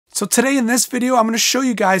So today in this video, I'm going to show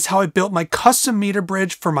you guys how I built my custom meter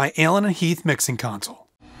bridge for my Allen & Heath mixing console.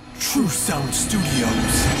 True Sound Studios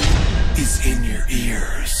is in your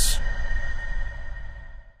ears.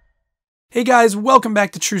 Hey guys, welcome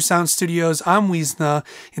back to True Sound Studios. I'm Weezna,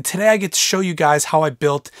 and today I get to show you guys how I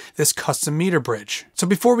built this custom meter bridge. So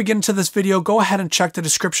before we get into this video, go ahead and check the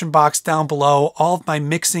description box down below. All of my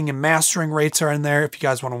mixing and mastering rates are in there if you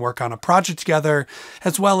guys want to work on a project together,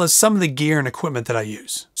 as well as some of the gear and equipment that I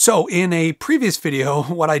use. So in a previous video,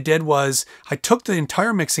 what I did was I took the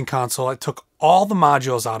entire mixing console, I took all the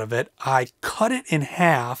modules out of it, I cut it in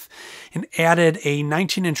half and added a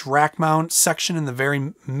 19-inch rack mount section in the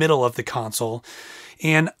very middle of the console.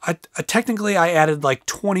 And technically I added like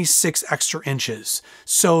 26 extra inches.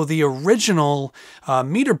 So the original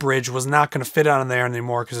meter bridge was not going to fit on there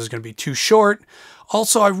anymore because it was going to be too short.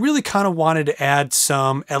 Also, I really kind of wanted to add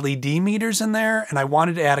some LED meters in there, and I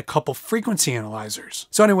wanted to add a couple frequency analyzers.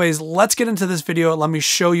 So anyways, let's get into this video. Let me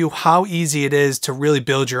show you how easy it is to really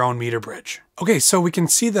build your own meter bridge. Okay, so we can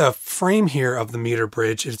see the frame here of the meter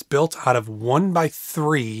bridge. It's built out of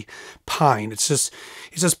 1x3 pine. It's just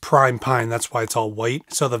prime pine. That's why it's all white.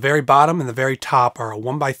 So the very bottom and the very top are a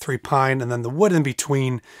 1x3 pine, and then the wood in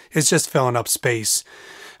between is just filling up space.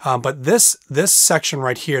 But this section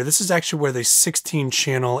right here, this is actually where the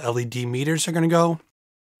 16-channel LED meters are going to go.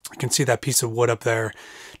 You can see that piece of wood up there,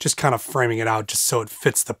 just kind of framing it out just so it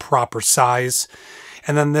fits the proper size.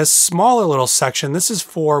 And then this smaller little section, this is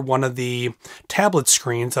for one of the tablet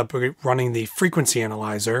screens up running the frequency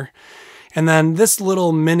analyzer. And then this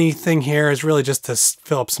little mini thing here is really just to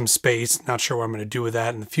fill up some space. Not sure what I'm going to do with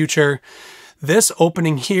that in the future. This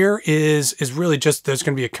opening here is really just, there's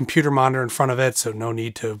going to be a computer monitor in front of it, so no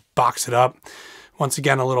need to box it up. Once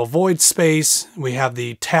again, a little void space. We have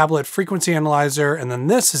the tablet frequency analyzer, and then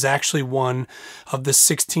this is actually one of the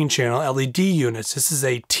 16-channel LED units. This is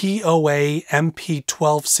a TOA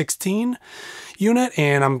MP1216 unit,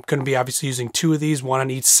 and I'm going to be obviously using two of these, one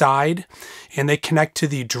on each side, and they connect to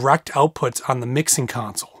the direct outputs on the mixing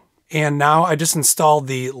console. And now I just installed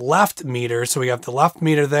the left meter. So we have the left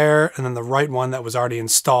meter there and then the right one that was already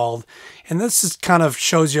installed. And this is kind of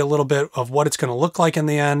shows you a little bit of what it's going to look like in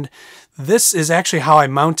the end. This is actually how I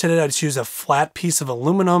mounted it. I just used a flat piece of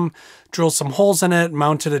aluminum, drilled some holes in it,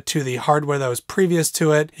 mounted it to the hardware that was previous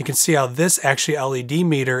to it. You can see how this actually LED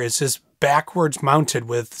meter is just backwards mounted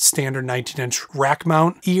with standard 19-inch rack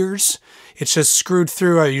mount ears. It's just screwed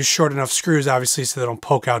through. I use short enough screws, obviously, so they don't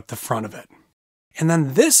poke out the front of it. And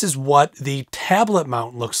then this is what the tablet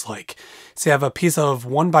mount looks like. So you have a piece of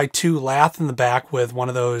 1x2 lath in the back with one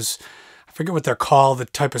of those, I forget what they're called, the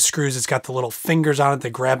type of screws. It's got the little fingers on it that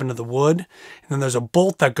grab into the wood. And then there's a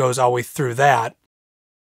bolt that goes all the way through that.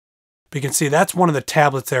 But you can see that's one of the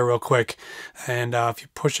tablets there real quick. And if you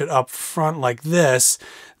push it up front like this,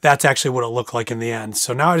 that's actually what it looked like in the end.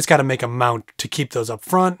 So now I just got to make a mount to keep those up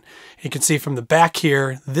front. You can see from the back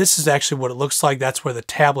here, this is actually what it looks like. That's where the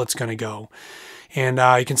tablet's going to go. And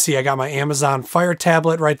you can see I got my Amazon Fire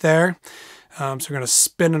tablet right there. So we're going to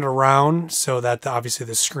spin it around so that obviously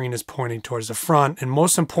the screen is pointing towards the front. And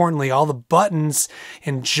most importantly, all the buttons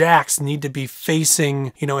and jacks need to be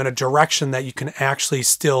facing, in a direction that you can actually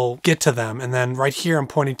still get to them. And then right here, I'm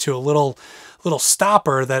pointing to a little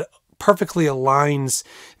stopper that perfectly aligns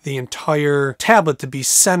the entire tablet to be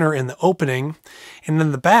center in the opening. And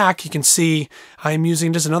then the back, you can see I'm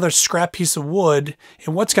using just another scrap piece of wood.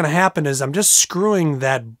 And what's going to happen is I'm just screwing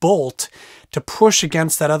that bolt to push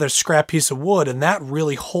against that other scrap piece of wood, and that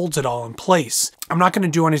really holds it all in place. I'm not going to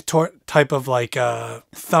do any type of like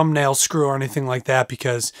thumbnail screw or anything like that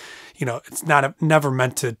because it's never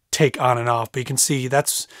meant to take on and off, but you can see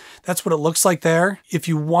that's what it looks like there. If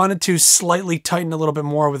you wanted to slightly tighten a little bit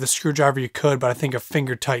more with a screwdriver, you could, but I think a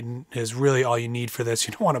finger tighten is really all you need for this.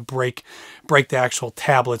 You don't want to break the actual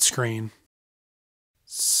tablet screen.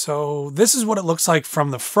 So this is what it looks like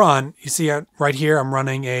from the front. You see right here, I'm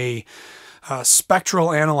running a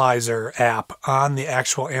spectral analyzer app on the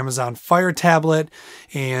actual Amazon Fire tablet,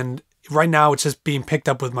 and right now it's just being picked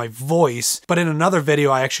up with my voice, but in another video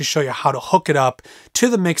I actually show you how to hook it up to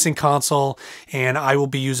the mixing console, and I will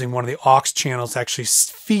be using one of the aux channels to actually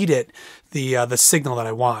feed it the signal that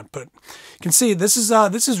I want. But you can see this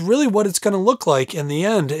is really what it's going to look like in the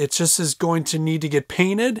end. It just is going to need to get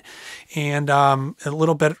painted and a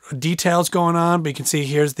little bit of details going on, but you can see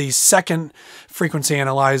here's the second frequency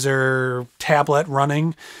analyzer tablet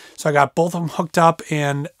running. So I got both of them hooked up,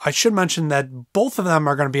 and I should mention that both of them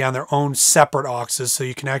are going to be on their own separate auxes, so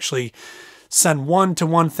you can actually send one to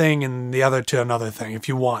one thing and the other to another thing if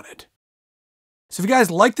you wanted. So if you guys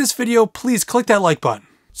like this video, please click that like button.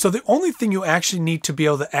 So the only thing you actually need to be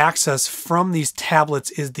able to access from these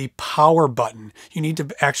tablets is the power button. You need to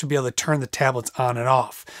actually be able to turn the tablets on and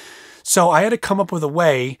off. So I had to come up with a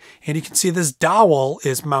way, and you can see this dowel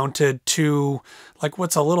is mounted to like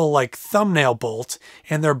what's a little like thumbnail bolt,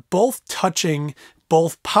 and they're both touching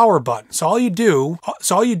both power buttons. So all you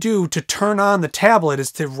do to turn on the tablet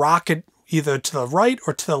is to rock it either to the right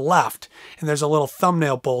or to the left. And there's a little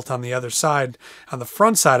thumbnail bolt on the other side, on the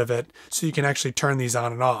front side of it, so you can actually turn these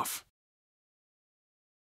on and off.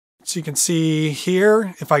 So you can see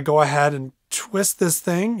here, if I go ahead and twist this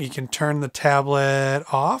thing, you can turn the tablet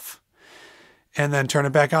off and then turn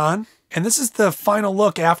it back on. And this is the final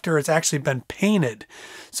look after it's actually been painted.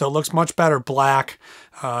 So it looks much better black.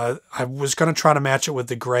 I was going to try to match it with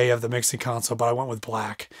the gray of the mixing console, but I went with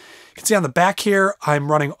black. You can see on the back here,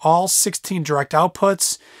 I'm running all 16 direct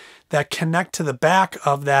outputs that connect to the back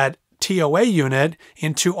of that TOA unit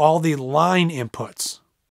into all the line inputs.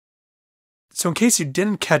 So in case you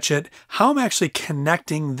didn't catch it, how I'm actually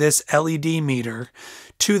connecting this LED meter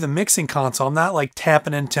to the mixing console, I'm not like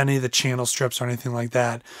tapping into any of the channel strips or anything like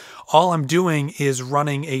that. All I'm doing is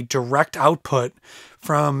running a direct output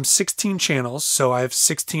from 16 channels. So I have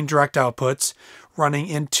 16 direct outputs running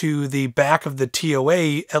into the back of the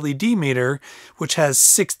TOA LED meter, which has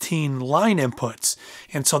 16 line inputs.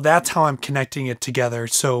 And so that's how I'm connecting it together.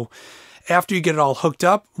 So after you get it all hooked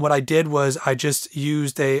up, what I did was I just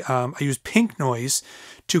used I used pink noise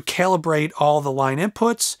to calibrate all the line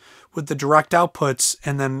inputs with the direct outputs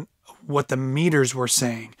and then what the meters were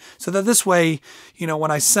saying. So that this way, you know,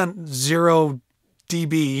 when I sent 0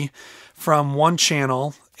 dB from one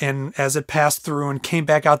channel and as it passed through and came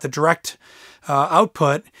back out the direct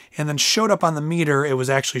output and then showed up on the meter, it was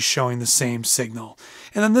actually showing the same signal.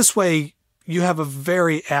 And then this way you have a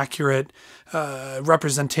very accurate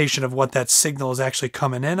representation of what that signal is actually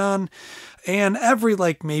coming in on. And every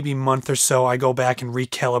like maybe month or so, I go back and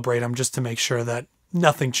recalibrate them just to make sure that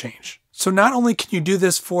nothing changed. So not only can you do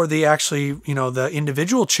this for the actually, you know, the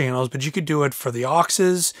individual channels, but you could do it for the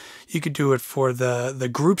auxes. You could do it for the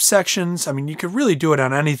group sections. I mean, you could really do it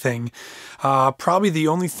on anything. Probably the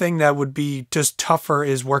only thing that would be just tougher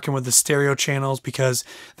is working with the stereo channels because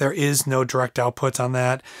there is no direct outputs on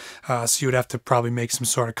that. So you would have to probably make some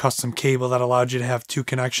sort of custom cable that allowed you to have 2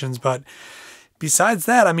 connections. But besides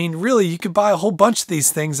that, I mean, really, you could buy a whole bunch of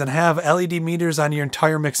these things and have LED meters on your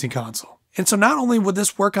entire mixing console. And so not only would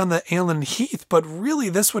this work on the Allen Heath, but really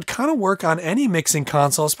this would kind of work on any mixing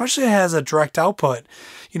console, especially if it has a direct output.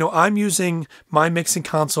 You know, I'm using my mixing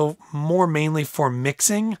console more mainly for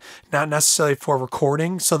mixing, not necessarily for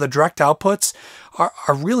recording. So the direct outputs are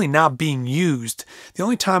really not being used. The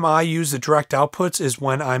only time I use the direct outputs is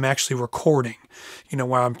when I'm actually recording, you know,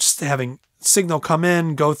 where I'm just having signal come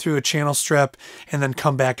in, go through a channel strip, and then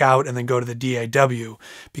come back out and then go to the DAW.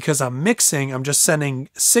 Because I'm mixing, I'm just sending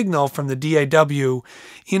signal from the DAW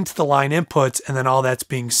into the line inputs, and then all that's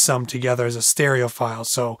being summed together as a stereo file.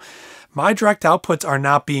 So my direct outputs are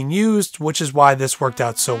not being used, which is why this worked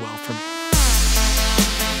out so well for me.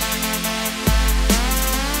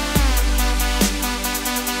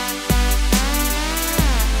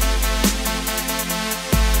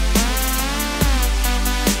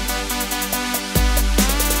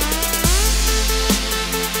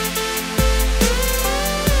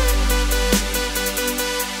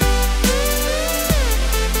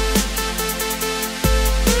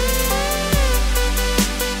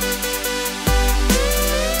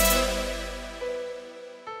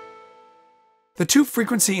 The 2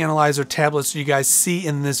 frequency analyzer tablets you guys see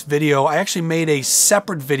in this video, I actually made a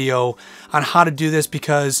separate video on how to do this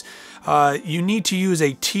because you need to use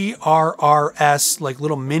a TRRS like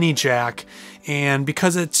little mini jack, and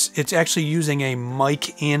because it's actually using a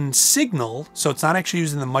mic in signal, so it's not actually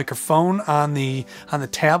using the microphone on the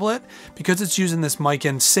tablet. Because it's using this mic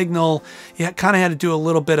in signal, you kind of had to do a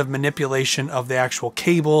little bit of manipulation of the actual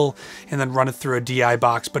cable and then run it through a DI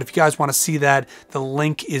box. But if you guys want to see that, the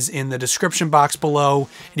link is in the description box below,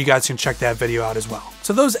 and you guys can check that video out as well.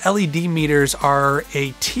 So those LED meters are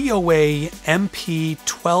a TOA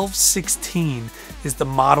MP1216 is the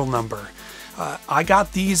model number. I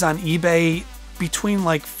got these on eBay between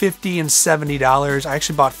like $50 and $70. I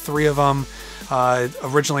actually bought 3 of them.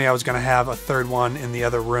 Originally I was going to have a 3rd one in the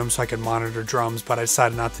other room so I could monitor drums, but I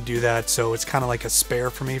decided not to do that, so it's kind of like a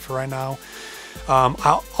spare for me for right now.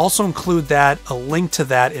 I'll also include a link to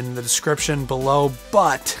that in the description below,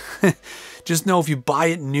 but just know if you buy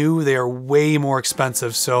it new, they are way more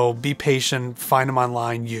expensive, so be patient, find them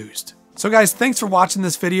online used. So guys, thanks for watching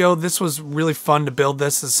this video. This was really fun to build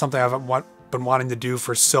this. This is something I've been wanting to do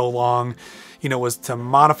for so long, you know, was to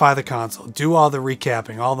modify the console, do all the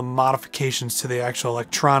recapping, all the modifications to the actual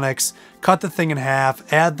electronics, cut the thing in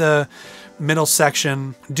half, add the middle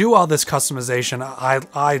section, do all this customization.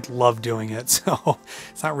 I love doing it, so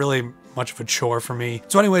it's not really much of a chore for me.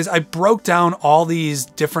 So anyways, I broke down all these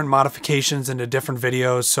different modifications into different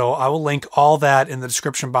videos, so I will link all that in the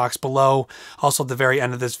description box below. Also at the very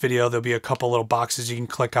end of this video, there'll be a couple little boxes you can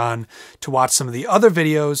click on to watch some of the other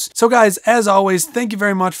videos. So guys, as always, thank you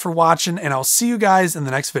very much for watching, and I'll see you guys in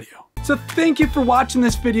the next video. So thank you for watching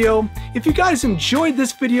this video. If you guys enjoyed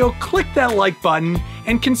this video, click that like button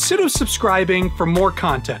and consider subscribing for more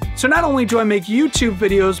content. So not only do I make YouTube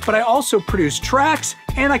videos, but I also produce tracks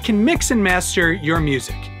and I can mix and master your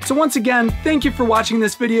music. So once again, thank you for watching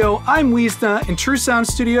this video. I'm Weezna and True Sound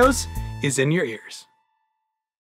Studios is in your ears.